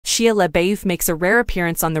Shia LaBeouf makes a rare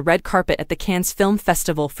appearance on the red carpet at the Cannes Film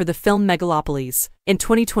Festival for the film Megalopolis. In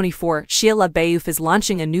 2024, Shia LaBeouf is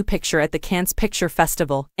launching a new picture at the Cannes Picture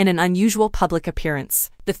Festival in an unusual public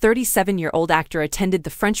appearance. The 37-year-old actor attended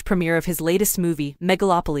the French premiere of his latest movie,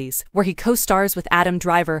 Megalopolis, where he co-stars with Adam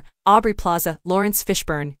Driver, Aubrey Plaza, Lawrence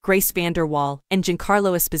Fishburne, Grace VanderWaal, and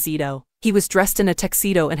Giancarlo Esposito. He was dressed in a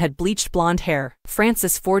tuxedo and had bleached blonde hair.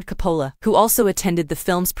 Francis Ford Coppola, who also attended the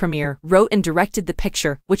film's premiere, wrote and directed the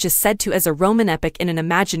picture, which is said to as a Roman epic in an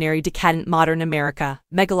imaginary decadent modern America.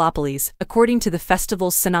 Megalopolis, according to the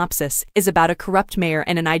festival's synopsis, is about a corrupt mayor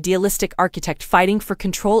and an idealistic architect fighting for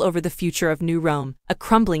control over the future of New Rome, a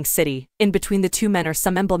crumbling city. In between the two men are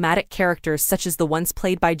some emblematic characters such as the ones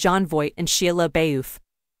played by Jon Voight and Shia LaBeouf,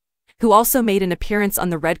 who also made an appearance on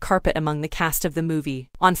the red carpet among the cast of the movie.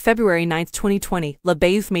 On February 9, 2020,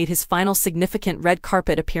 LaBeouf made his final significant red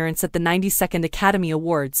carpet appearance at the 92nd Academy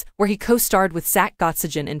Awards, where he co-starred with Zach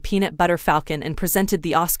Gottsagen in Peanut Butter Falcon and presented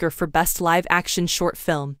the Oscar for Best Live-Action Short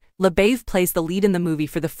Film. LaBeouf plays the lead in the movie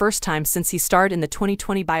for the first time since he starred in the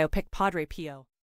 2020 biopic Padre Pio.